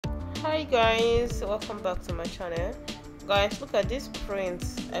Hi guys, welcome back to my channel. Guys, look at this print.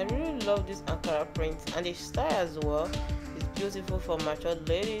 I really love this Ankara print, and the style as well is beautiful for matured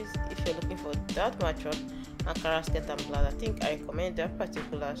ladies. If you're looking for that matured Ankara skirt and blouse, I think I recommend that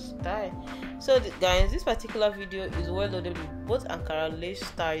particular style. So guys, this particular video is well loaded with both Ankara lace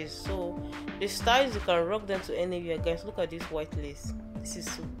styles. So the styles, you can rock them to anywhere. Guys, look at this white lace. This is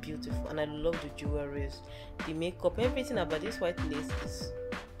so beautiful, and I love the jewelries, the makeup, everything about this white lace is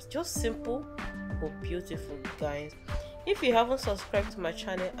just simple but beautiful. Guys, if you haven't subscribed to my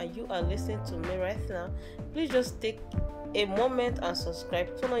channel and you are listening to me right now, please just take a moment and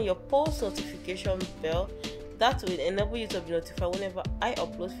subscribe. Turn on your post notification bell. That will enable you to be notified whenever I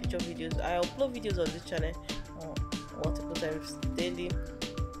upload future videos. I upload videos on this channel multiple times daily.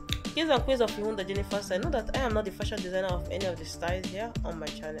 Kings and queens of Ihunda Jennifer, I know that I am not the fashion designer of any of the styles here on my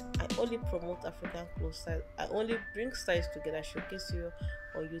channel. I only promote African clothes styles. I only bring styles together, showcase you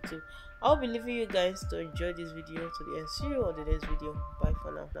on YouTube. I'll be leaving you guys to enjoy this video to the end. See you on the next video. Bye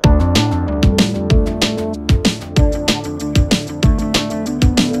for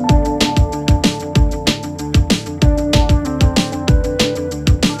now.